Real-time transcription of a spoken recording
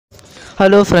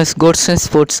Hello friends, God's and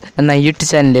sports എന്ന YouTube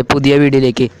ചാനലിൻ്റെ പുതിയ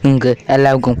വീഡിയോയിലേക്ക് നിങ്ങൾക്ക്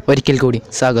എല്ലാവർക്കും ഒരിക്കൽ കൂടി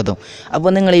സ്വാഗതം. അപ്പോൾ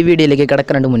നിങ്ങൾ ഈ വീഡിയോയിലേക്ക്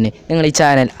കിടക്കുന്നതിന് മുന്നേ നിങ്ങൾ ഈ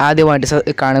ചാനൽ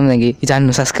ആദ്യമായിട്ട് കാണുമെങ്കിൽ ഈ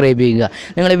ചാനൽ സബ്സ്ക്രൈബ് ചെയ്യുക.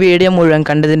 നിങ്ങൾ ഈ വീഡിയോ മുഴുവൻ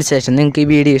കണ്ടതിന് ശേഷം നിങ്ങൾക്ക് ഈ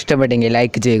വീഡിയോ ഇഷ്ടപ്പെട്ടെങ്കിൽ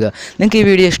ലൈക്ക് ചെയ്യുക. നിങ്ങൾക്ക് ഈ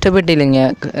വീഡിയോ ഇഷ്ടപ്പെട്ടില്ലെങ്കിൽ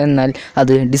എന്നാൽ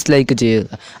അത് ഡിസ്ലൈക്ക് ചെയ്യുക.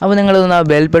 അപ്പോൾ നിങ്ങളൊന്ന് ആ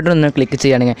ബെൽ ബട്ടൺ ഒന്ന് ക്ലിക്ക്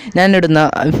ചെയ്യുകയാണെങ്കിൽ ഞാനിടുന്ന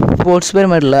സ്പോർട്സ്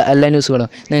പരമായിട്ടുള്ള എല്ലാ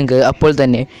ന്യൂസുകളും നിങ്ങൾക്ക് അപ്പോൾ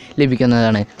തന്നെ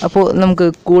ലഭിക്കുന്നതാണ്. അപ്പോൾ നമുക്ക്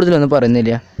കൂടുതലൊന്നും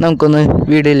പറയുന്നില്ല, നമുക്കൊന്ന്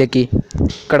വീഡിയോയിലേക്ക്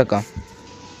കിടക്കാം.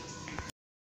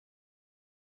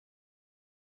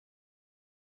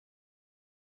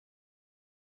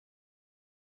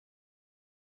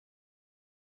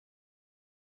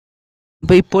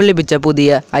 ഇപ്പോൾ ലഭിച്ച പുതിയ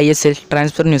ISL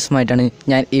ട്രാൻസ്ഫർ ന്യൂസുമായിട്ടാണ്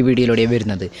ഞാൻ ഈ വീഡിയോയിലൂടെ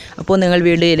വരുന്നത്. അപ്പോൾ നിങ്ങൾ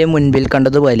വീഡിയോയിലെ മുൻപിൽ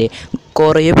കണ്ടതുപോലെ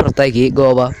കോറയെ പുറത്താക്കി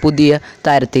ഗോവ പുതിയ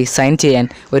താരത്തെ സൈൻ ചെയ്യാൻ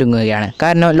ഒരുങ്ങുകയാണ്.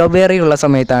 കാരണം ലൊബേറയുള്ള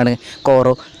സമയത്താണ്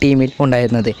കോറോ ടീമിൽ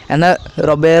ഉണ്ടായിരുന്നത്. എന്നാൽ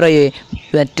റൊബേറയെ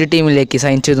മറ്റ് ടീമിലേക്ക്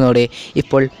സൈൻ ചെയ്തതോടെ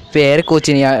ഇപ്പോൾ വേറെ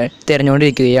കോച്ചിനെ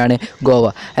തിരഞ്ഞുകൊണ്ടിരിക്കുകയാണ് ഗോവ.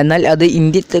 എന്നാൽ അത്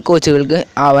ഇന്ത്യത്തെ കോച്ചുകൾക്ക്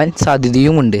ആവാൻ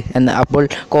സാധ്യതയുമുണ്ട്. എന്നാൽ അപ്പോൾ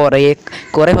കോറയെ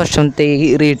കുറേ വർഷത്തേക്ക്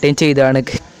റീറ്റെയിൻ ചെയ്താണ്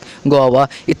ഗോവ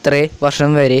ഇത്രേ വർഷം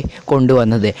വരെ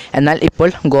കൊണ്ടുവന്നത്. എന്നാൽ ഇപ്പോൾ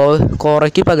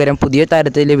കോറയ്ക്ക് പകരം പുതിയ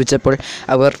താരത്തെ ലഭിച്ചപ്പോൾ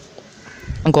അവർ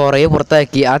കോറയെ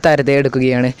പുറത്താക്കി ആ താരത്തെ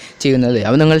എടുക്കുകയാണ് ചെയ്യുന്നത്.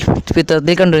 അപ്പോൾ നിങ്ങൾ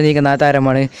ചിത്രത്തിൽ കണ്ടുവന്നിരിക്കുന്ന ആ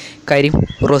താരമാണ് കരീം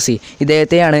റോസി.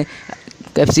 ഇദ്ദേഹത്തെയാണ്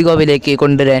FC ഗോവയിലേക്ക്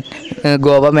കൊണ്ടുവരാൻ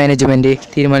ഗോവ മാനേജ്മെൻറ്റ്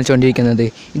തീരുമാനിച്ചുകൊണ്ടിരിക്കുന്നത്.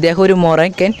 ഇദ്ദേഹം ഒരു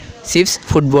മൊറോക്കൻ സ്വിസ്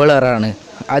ഫുട്ബോളറാണ്.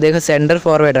 അദ്ദേഹം സെൻറ്റർ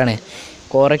ഫോർവേഡാണ്.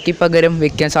 കോറയ്ക്ക് പകരം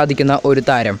വയ്ക്കാൻ സാധിക്കുന്ന ഒരു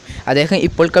താരം. അദ്ദേഹം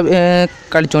ഇപ്പോൾ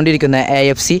കളിച്ചുകൊണ്ടിരിക്കുന്ന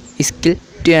AFC ഇസ്കിൽ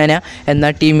ട്യാന എന്ന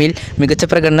ടീമിൽ മികച്ച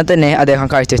പ്രകടനം തന്നെ അദ്ദേഹം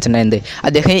കാഴ്ചവെച്ചിട്ടുണ്ടായിരുന്നത്.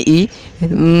 അദ്ദേഹം ഈ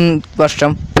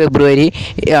വർഷം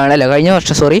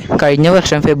കഴിഞ്ഞ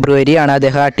വർഷം ഫെബ്രുവരിയാണ്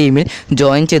അദ്ദേഹം ആ ടീമിൽ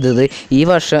ജോയിൻ ചെയ്തത്.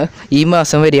 ഈ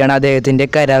മാസം വരെയാണ് അദ്ദേഹത്തിൻ്റെ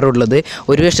കരാറുള്ളത്.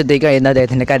 ഒരു വർഷത്തേക്കായിരുന്നു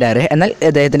അദ്ദേഹത്തിൻ്റെ കരാറ്. എന്നാൽ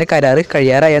അദ്ദേഹത്തിൻ്റെ കരാറ്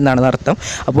കഴിയാറായി എന്നാണ് അർത്ഥം.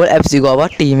 അപ്പോൾ FC ഗോവ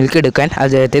ടീമിലേക്ക് എടുക്കാൻ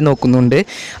അദ്ദേഹത്തെ നോക്കുന്നുണ്ട്.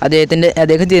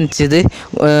 അദ്ദേഹം ജനിച്ചത്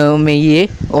മെയ്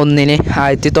 1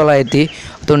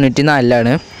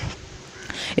 1994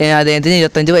 അദ്ദേഹത്തിന്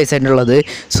 25 വയസ്സായിട്ടുള്ളത്.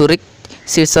 സുറിക്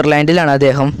സ്വിറ്റ്സർലാൻഡിലാണ്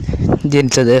അദ്ദേഹം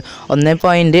ജനിച്ചത്.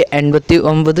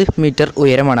 1.89 മീറ്റർ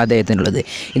ഉയരമാണ് അദ്ദേഹത്തിനുള്ളത്.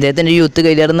 ഇദ്ദേഹത്തിൻ്റെ യൂത്ത്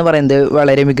കരിയർ എന്ന് പറയുന്നത്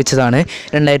വളരെ മികച്ചതാണ്.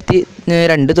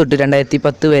 2002 തൊട്ട്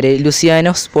 2010 വരെ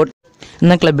ലുസിയാനോ സ്പോർട്ട്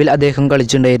എന്ന ക്ലബ്ബിൽ അദ്ദേഹം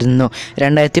കളിച്ചിട്ടുണ്ടായിരുന്നു.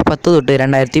 2010 തൊട്ട്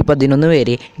 2011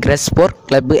 വരെ ഗ്രസ്പോർ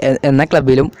ക്ലബ്ബ് എന്ന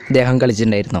ക്ലബ്ബിലും അദ്ദേഹം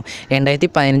കളിച്ചിട്ടുണ്ടായിരുന്നു.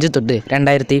 2015 തൊട്ട്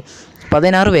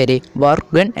 2016 വരെ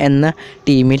വാർഗൺ എന്ന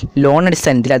ടീമിൽ ലോൺ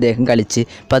അടിസ്ഥാനത്തിൽ അദ്ദേഹം കളിച്ച്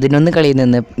 11 കളിയിൽ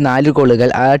നിന്ന് 4 ഗോളുകൾ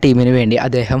ആ ടീമിന് വേണ്ടി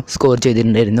അദ്ദേഹം സ്കോർ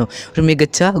ചെയ്തിട്ടുണ്ടായിരുന്നു. ഒരു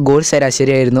മികച്ച ഗോൾ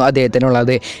ശരാശരിയായിരുന്നു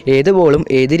അദ്ദേഹത്തിനുള്ളത്. ഏത് ബോളും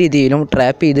ഏത് രീതിയിലും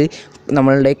ട്രാപ്പ് ചെയ്ത്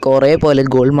നമ്മളുടെ കോറയെ പോലെ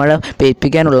ഗോൾ മഴ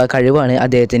പെയ്പ്പിക്കാനുള്ള കഴിവാണ്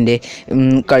അദ്ദേഹത്തിൻ്റെ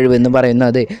കഴിവെന്ന്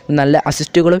പറയുന്നത്. നല്ല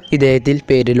അസിസ്റ്റുകളും ഇദ്ദേഹത്തിൽ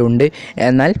പേരിലുണ്ട്.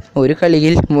 എന്നാൽ ഒരു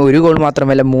കളിയിൽ ഒരു ഗോൾ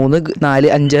മാത്രമല്ല 3, 4,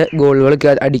 5 ഗോളുകളൊക്കെ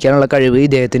അടിക്കാനുള്ള കഴിവ്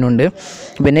ഇദ്ദേഹത്തിനുണ്ട്.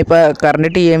 പിന്നെ ഇപ്പോൾ കറണ്ട്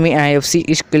ടീം AFC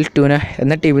ഇഷ്കിൽ ട്യൂന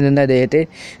എന്ന ടീമിൽ നിന്ന് അദ്ദേഹത്തെ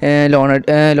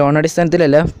ലോൺ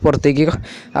അടിസ്ഥാനത്തിലല്ല പുറത്തേക്ക്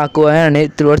ആക്കുവാനാണ്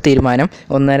തീരുമാനം.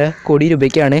 1.5 കോടി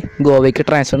രൂപയ്ക്കാണ് ഗോവയ്ക്ക്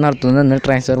ട്രാൻസ്ഫർ നടത്തുന്നതെന്ന്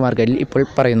ട്രാൻസ്ഫർ മാർക്കറ്റിൽ ഇപ്പോൾ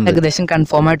പറയുന്നത്. ഏകദേശം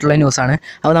കൺഫേം ആയിട്ടുള്ള ന്യൂസാണ്.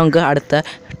 അപ്പോൾ നമുക്ക് അടുത്ത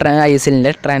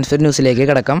ISLൻ്റെ ട്രാൻസ്ഫർ ന്യൂസിലേക്ക്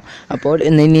കിടക്കാം. അപ്പോൾ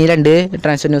ഇനി 2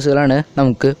 ട്രാൻസ്ഫർ ന്യൂസുകളാണ്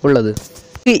നമുക്ക് ഉള്ളത്.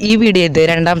 ഈ വീഡിയോയുടെ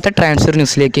രണ്ടാമത്തെ ട്രാൻസ്ഫർ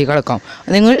ന്യൂസിലേക്ക് കിടക്കാം.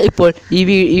 നിങ്ങൾ ഇപ്പോൾ ഈ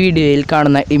വീഡിയോയിൽ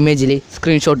കാണുന്ന ഇമേജിൽ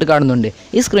സ്ക്രീൻഷോട്ട് കാണുന്നുണ്ട്.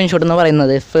 ഈ സ്ക്രീൻഷോട്ട് എന്ന്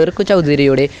പറയുന്നത് ഫെറുഖ്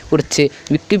ചൗധരിയുടെ കുറിച്ച്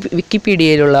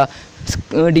വിക്കിപീഡിയയിലുള്ള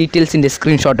ഡീറ്റെയിൽസിൻ്റെ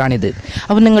സ്ക്രീൻഷോട്ടാണിത്.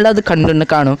 അപ്പോൾ നിങ്ങളത്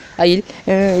കാണും. അതിൽ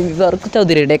ഫെറുഖ്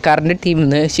ചൗധരിയുടെ കറണ്ട് ടീമിൽ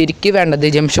നിന്ന് ശരിക്കും വേണ്ടത്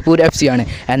ജംഷഡ്പൂർ FC ആണ്.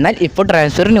 എന്നാൽ ഇപ്പോൾ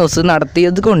ട്രാൻസ്ഫർ ന്യൂസ്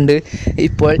നടത്തിയത് കൊണ്ട്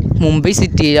ഇപ്പോൾ മുംബൈ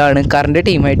സിറ്റിയാണ് കറണ്ട്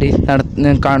ടീമായിട്ട്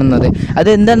കാണുന്നത്.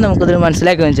 അതെന്താണെന്ന് നമുക്കത്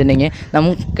മനസ്സിലാക്കുകയെന്ന് വെച്ചിട്ടുണ്ടെങ്കിൽ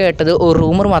നമുക്ക് കേട്ടത് ഒരു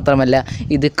റൂമർ മാത്രമല്ല,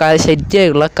 ഇത്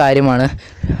ശരിയായുള്ള കാര്യമാണ്.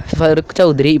 ഫെറുഖ്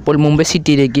ചൗധരി ഇപ്പോൾ മുംബൈ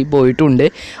സിറ്റിയിലേക്ക് പോയിട്ടുണ്ട്.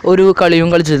 ഒരു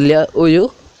കളിയും കളിച്ചിട്ടില്ല, ഒരു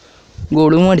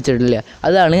ഗോളും അടിച്ചിട്ടില്ല.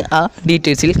 അതാണ് ആ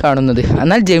ഡീറ്റെയിൽസിൽ കാണുന്നത്.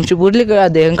 എന്നാൽ ജംഷഡ്പൂരിൽ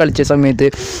അദ്ദേഹം കളിച്ച സമയത്ത്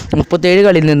 37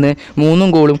 കളിയിൽ നിന്ന് 3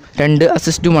 ഗോളും 2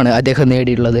 അസിസ്റ്റുമാണ് അദ്ദേഹം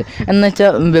നേടിയിട്ടുള്ളത്.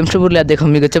 എന്നുവെച്ചാൽ ജംഷഡ്പൂരിൽ അദ്ദേഹം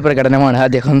മികച്ച പ്രകടനമാണ്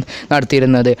അദ്ദേഹം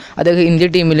നടത്തിയിരുന്നത്. അദ്ദേഹം ഇന്ത്യ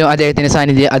ടീമിലും അദ്ദേഹത്തിൻ്റെ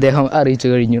സാന്നിധ്യം അദ്ദേഹം അറിയിച്ചു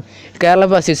കഴിഞ്ഞു. കേരള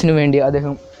ബ്ലാസ്റ്റേഴ്സിനു വേണ്ടി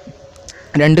അദ്ദേഹം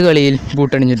 2 കളിയിൽ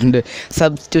ബൂട്ടണിഞ്ഞിട്ടുണ്ട്.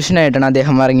 സബ്സ്റ്റിറ്റ്യൂഷനായിട്ടാണ്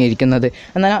അദ്ദേഹം ഇറങ്ങിയിരിക്കുന്നത്.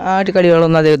 എന്നാൽ ആ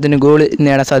കളികളൊന്നും അദ്ദേഹത്തിന് ഗോൾ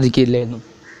നേടാൻ സാധിക്കില്ലായിരുന്നു.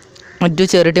 മറ്റു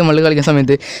ചെറിയ ടീമുകളിൽ കളിക്കുന്ന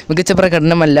സമയത്ത് മികച്ച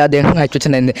പ്രകടനമല്ല അദ്ദേഹം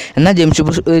കാഴ്ചവെച്ചിട്ടുണ്ടായിരുന്നത്. എന്നാൽ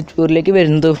ജംഷഡ്പൂരിലേക്ക്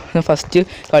വരുന്നത് ഫസ്റ്റ്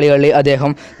കളികളിൽ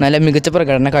അദ്ദേഹം നല്ല മികച്ച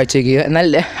പ്രകടനം കാഴ്ചവെക്കുക. എന്നാൽ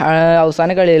അവസാന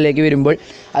കളികളിലേക്ക് വരുമ്പോൾ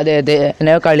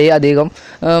അദ്ദേഹത്തിന് കളി അധികം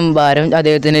ഭാരം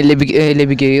അദ്ദേഹത്തിന്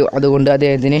ലഭിക്കുകയും അതുകൊണ്ട്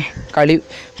അദ്ദേഹത്തിന് കളി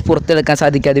പുറത്തെടുക്കാൻ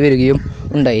സാധിക്കാതെ വരികയും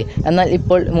ഉണ്ടായി. എന്നാൽ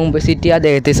ഇപ്പോൾ മുംബൈ സിറ്റി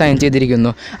അദ്ദേഹത്തെ സൈൻ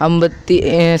ചെയ്തിരിക്കുന്നു.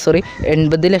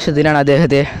 80 ലക്ഷത്തിനാണ്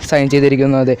അദ്ദേഹത്തെ സൈൻ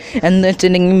ചെയ്തിരിക്കുന്നത്. എന്ന്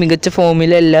വെച്ചിട്ടുണ്ടെങ്കിൽ മികച്ച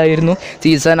ഫോമിലല്ലായിരുന്നു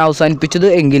സീസൺ അവസാനിപ്പിച്ചത്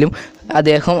എങ്കിലും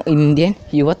അദ്ദേഹം ഇന്ത്യൻ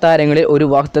യുവതാരങ്ങളിൽ ഒരു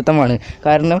വാഗ്ദത്തമാണ്.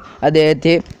 കാരണം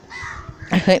അദ്ദേഹത്തെ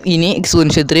ഇനി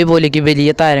സുനിൽ ഛേത്രി പോലേക്ക്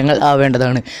വലിയ താരങ്ങൾ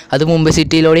ആവേണ്ടതാണ്. അത് മുംബൈ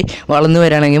സിറ്റിയിലൂടെ വളർന്നു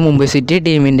വരികയാണെങ്കിൽ മുംബൈ സിറ്റി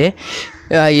ടീമിൻ്റെ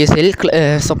ISL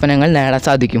സ്വപ്നങ്ങൾ നേടാൻ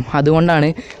സാധിക്കും. അതുകൊണ്ടാണ്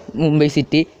മുംബൈ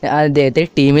സിറ്റി അദ്ദേഹത്തെ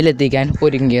ടീമിലെത്തിക്കാൻ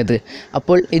ഒരുങ്ങിയത്.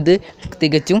 അപ്പോൾ ഇത്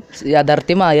തികച്ചും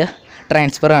യാഥാർത്ഥ്യമായ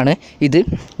ട്രാൻസ്ഫറാണ്. ഇത്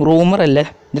റൂമറല്ല,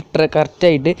 ഇത്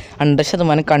കറക്റ്റായിട്ട്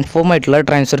 100% കൺഫേം ആയിട്ടുള്ള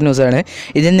ട്രാൻസ്ഫർ ന്യൂസാണ്.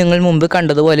 ഇത് നിങ്ങൾ മുമ്പ്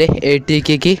കണ്ടതുപോലെ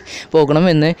ATKക്ക്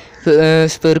പോകണമെന്ന്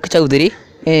ഫാറൂഖ് ചൗധരി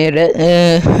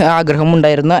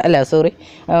ആഗ്രഹമുണ്ടായിരുന്ന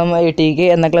ATK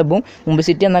എന്ന ക്ലബ്ബും മുംബൈ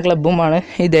സിറ്റി എന്ന ക്ലബ്ബുമാണ്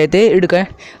ഇദ്ദേഹത്തെ എടുക്കാൻ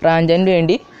റാഞ്ചാൻ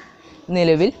വേണ്ടി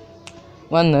നിലവിൽ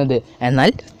വന്നത്.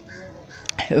 എന്നാൽ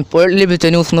ഇപ്പോൾ ലഭിച്ച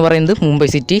ന്യൂസ് എന്ന് പറയുന്നത് മുംബൈ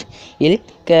സിറ്റിയിൽ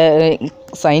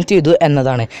സൈൻ ചെയ്തു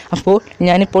എന്നതാണ്. അപ്പോൾ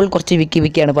ഞാനിപ്പോൾ കുറച്ച്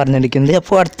വിക്കിയാണ് പറഞ്ഞിരിക്കുന്നത്.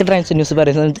 അപ്പോൾ അടുത്ത ട്രാൻസ്ഫർ ന്യൂസ്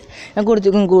പറയുന്നത് ഞാൻ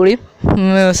കുറച്ചും കൂടി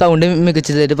സൗണ്ട്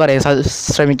മികച്ചതായിട്ട് പറയാൻ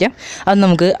ശ്രമിക്കാം. അത്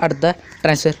നമുക്ക് അടുത്ത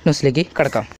ട്രാൻസ്ഫർ ന്യൂസിലേക്ക്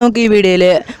കടക്കാം. നമുക്ക് ഈ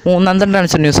വീഡിയോയിലെ മൂന്നാമത്തെ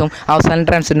ട്രാൻസ്ഫർ ന്യൂസും അവസാന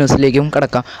ട്രാൻസ്ഫർ ന്യൂസിലേക്കും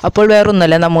കടക്കാം. അപ്പോൾ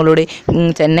വേറൊന്നല്ല, നമ്മളുടെ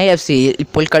ചെന്നൈ FC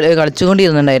ഇപ്പോൾ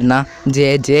കളിച്ചുകൊണ്ടിരുന്നുണ്ടായിരുന്ന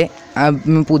JJ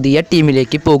പുതിയ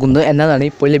ടീമിലേക്ക് പോകുന്നു എന്നതാണ്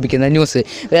ഇപ്പോൾ ലഭിക്കുന്ന ന്യൂസ്.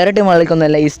 വേറെ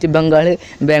ടീമുകൾക്കൊന്നല്ല, ഈസ്റ്റ് ബംഗാൾ,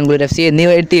 ബാംഗ്ലൂർ FC എന്നീ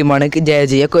ടീമാണ്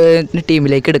JJയെ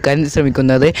ടീമിലേക്ക് എടുക്കാൻ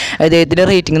ശ്രമിക്കുന്നത്. അദ്ദേഹത്തിൻ്റെ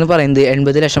റേറ്റിംഗ് എന്ന് പറയുന്നത്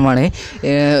 80 ലക്ഷമാണ്.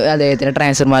 അദ്ദേഹത്തിൻ്റെ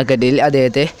ട്രാൻസ്ഫർ മാർക്കറ്റിൽ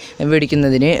അദ്ദേഹത്തെ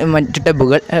മേടിക്കുന്നതിന് മറ്റ്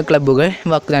ക്ലബ്ബുകൾ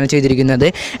വാഗ്ദാനം ചെയ്തിരിക്കുന്നത്.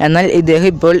 എന്നാൽ ഇദ്ദേഹം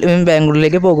ഇപ്പോൾ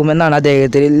ബാംഗ്ലൂരിലേക്ക് പോകുമെന്നാണ്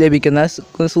അദ്ദേഹത്തിന് ലഭിക്കുന്ന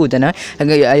സൂചന.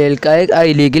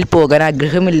 I ലീഗിൽ പോകാൻ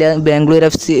ആഗ്രഹമില്ല, ബാംഗ്ലൂർ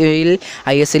FCയിൽ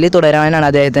ISL തുടരാനാണ്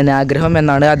അദ്ദേഹത്തിൻ്റെ ആഗ്രഹം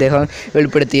എന്നാണ് അദ്ദേഹം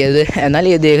വെളിപ്പെടുത്തിയത്. എന്നാൽ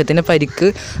ഇദ്ദേഹത്തിൻ്റെ പരിക്ക്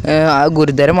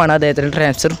ഗുരുതരമാണ്, അദ്ദേഹത്തിൻ്റെ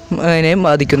ട്രാൻസ്ഫറിനെ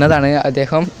ബാധിക്കുന്നതാണ്.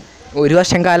 അദ്ദേഹം 1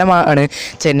 വർഷം കാലമാണ്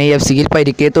ചെന്നൈ FCയിൽ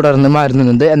പരിക്ക് തുടർന്ന്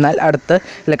മാറുന്നത്. എന്നാൽ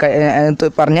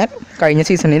പറഞ്ഞാൽ കഴിഞ്ഞ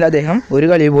സീസണിൽ അദ്ദേഹം ഒരു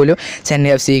കളി പോലും ചെന്നൈ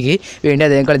FCക്ക് വേണ്ടി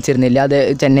അദ്ദേഹം കളിച്ചിരുന്നില്ല.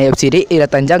 ചെന്നൈ FCയുടെ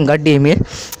 25 അംഗ ടീമിൽ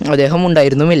അദ്ദേഹം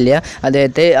ഉണ്ടായിരുന്നുമില്ല.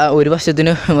 അദ്ദേഹത്തെ 1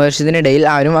 വർഷത്തിനിടയിൽ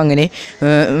ആരും അങ്ങനെ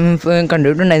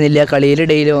കണ്ടിട്ടുണ്ടായിരുന്നില്ല.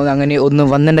 കളിയിലിടയിലോ അങ്ങനെ ഒന്നും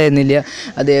വന്നിട്ടുണ്ടായിരുന്നില്ല.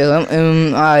 അദ്ദേഹം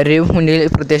ആരും മുന്നിൽ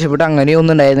പ്രത്യക്ഷപ്പെട്ട് അങ്ങനെ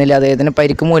ഒന്നും ഉണ്ടായിരുന്നില്ല. അദ്ദേഹത്തിന്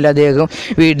പരിക്ക് മൂലം അദ്ദേഹം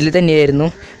വീട്ടിൽ തന്നെയായിരുന്നു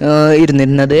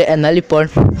ഇരുന്നിരുന്നത്. എന്നാൽ ഇപ്പോൾ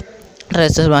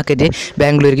ട്രാൻസ്ഫർ മാർക്കറ്റ്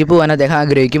ബാംഗ്ലൂരിലേക്ക് പോകാൻ അദ്ദേഹം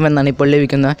ആഗ്രഹിക്കുമെന്നാണ് ഇപ്പോൾ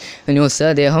ലഭിക്കുന്ന ന്യൂസ്.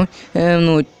 അദ്ദേഹം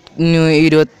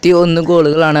 121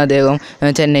 ഗോളുകളാണ് അദ്ദേഹം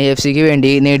ചെന്നൈ FCക്ക് വേണ്ടി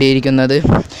നേടിയിരിക്കുന്നത്.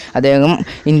 അദ്ദേഹം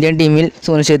ഇന്ത്യൻ ടീമിൽ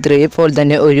സുനിൽ ഛേത്രിയെ പോലെ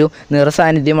തന്നെ ഒരു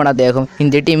നിറസാന്നിധ്യമാണ് അദ്ദേഹം.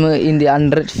 ഇന്ത്യ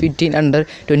under-15,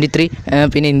 under-23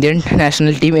 പിന്നെ ഇന്ത്യൻ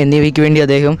നാഷണൽ ടീം എന്നിവയ്ക്ക് വേണ്ടി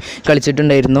അദ്ദേഹം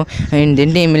കളിച്ചിട്ടുണ്ടായിരുന്നു. ഇന്ത്യൻ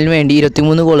ടീമിന് വേണ്ടി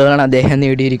 23 ഗോളുകളാണ് അദ്ദേഹം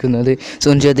നേടിയിരിക്കുന്നത്.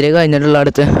 സുനിൽ ഛേത്രിയെ കഴിഞ്ഞിട്ടുള്ള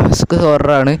അടുത്ത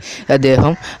സ്കോററാണ്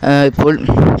അദ്ദേഹം. ഇപ്പോൾ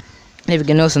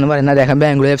ലഭിക്കുന്ന ന്യൂസ് എന്ന് പറയുന്നത് അദ്ദേഹം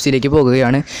ബാംഗ്ലൂർ FCയിലേക്ക്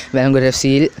പോകുകയാണ്. ബാംഗ്ലൂർ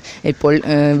FCയിൽ ഇപ്പോൾ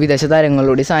വിദേശ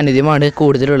താരങ്ങളുടെ സാന്നിധ്യമാണ്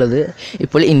കൂടുതലുള്ളത്.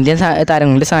 ഇപ്പോൾ ഇന്ത്യൻ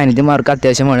താരങ്ങളുടെ സാന്നിധ്യം അവർക്ക്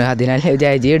അത്യാവശ്യമാണ്. അതിനാൽ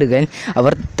JJ എടുക്കാൻ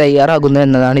അവർ തയ്യാറാകുന്നു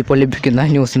എന്നതാണ് ഇപ്പോൾ ലഭിക്കുന്ന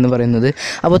ന്യൂസ് എന്ന് പറയുന്നത്.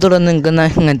 അപ്പോൾ തുടർന്ന് നിൽക്കുന്ന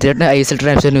ഇങ്ങനത്തെ ISL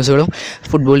ട്രാൻസ്ഫർ ന്യൂസുകളും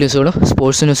ഫുട്ബോൾ ന്യൂസുകളും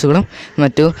സ്പോർട്സ് ന്യൂസുകളും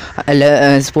മറ്റു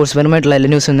സ്പോർട്സ് പരമായിട്ടുള്ള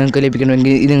എല്ലാ ന്യൂസും നിങ്ങൾക്ക്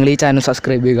ലഭിക്കണമെങ്കിൽ നിങ്ങൾ ഈ ചാനൽ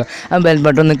സബ്സ്ക്രൈബ് ചെയ്യുക. ആ ബെൽ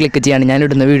ബട്ടൺ ഒന്ന് ക്ലിക്ക് ചെയ്യുകയാണ്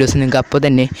ഞാനിടുന്ന വീഡിയോസ് നിങ്ങൾക്ക് അപ്പോൾ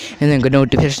തന്നെ നിങ്ങൾക്ക്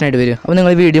നോട്ടിഫിക്കേഷനായിട്ട് വരും. അപ്പോൾ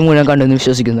നിങ്ങൾ വീഡിയോ മുഴുവൻ കണ്ടെന്ന്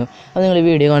വിശ്വസിക്കുന്നു. അപ്പോൾ നിങ്ങൾ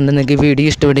വീഡിയോ കണ്ട് നിങ്ങൾക്ക് വീഡിയോ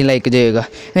ഇഷ്ടപ്പെട്ടെങ്കിൽ ലൈക്ക് ചെയ്യുക.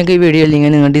 നിങ്ങൾക്ക് ഈ വീഡിയോ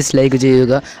ഇല്ലെങ്കിൽ നിങ്ങൾ ഡിസ്ലൈക്ക്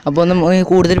ചെയ്യുക. അപ്പോൾ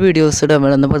കൂടുതൽ വീഡിയോസ്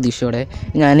ഇടാമെന്ന പ്രതീക്ഷയോടെ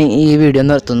ഞാൻ ഈ വീഡിയോ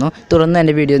നിർത്തുന്നു. തുടർന്ന്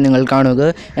എൻ്റെ വീഡിയോ നിങ്ങൾ കാണുക,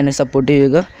 എന്നെ സപ്പോർട്ട്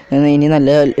ചെയ്യുക. ഇനി നല്ല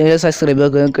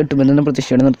സബ്സ്ക്രൈബൊക്കെ കിട്ടുമെന്ന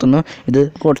പ്രതീക്ഷയോടെ നിർത്തുന്നു. ഇത്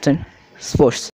കോട്സ് ആൻഡ് സ്പോർട്സ്.